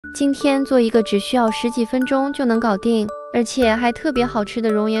今天做一个只需要10几分钟就能搞定，而且还特别好吃的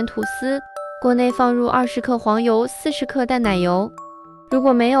熔岩吐司。锅内放入20克黄油、40克淡奶油，如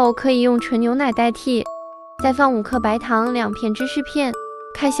果没有，可以用纯牛奶代替。再放5克白糖、2片芝士片，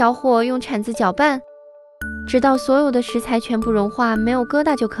开小火用铲子搅拌，直到所有的食材全部融化，没有疙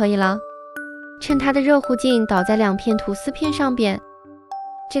瘩就可以了。趁它的热乎劲，倒在2片吐司片上边，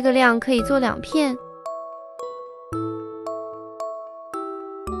这个量可以做2片。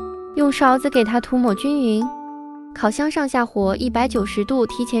用勺子给它涂抹均匀。烤箱上下火190度，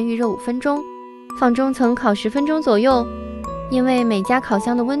提前预热5分钟，放中层烤10分钟左右。因为每家烤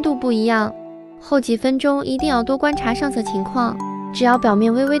箱的温度不一样，后几分钟一定要多观察上色情况，只要表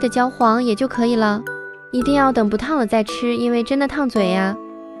面微微的焦黄也就可以了。一定要等不烫了再吃，因为真的烫嘴呀。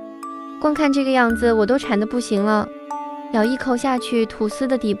光看这个样子我都馋得不行了，咬一口下去，吐司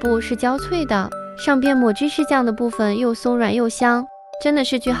的底部是焦脆的，上边抹芝士酱的部分又松软又香，真的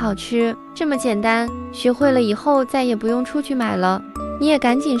是巨好吃。这么简单，学会了以后再也不用出去买了，你也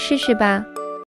赶紧试试吧。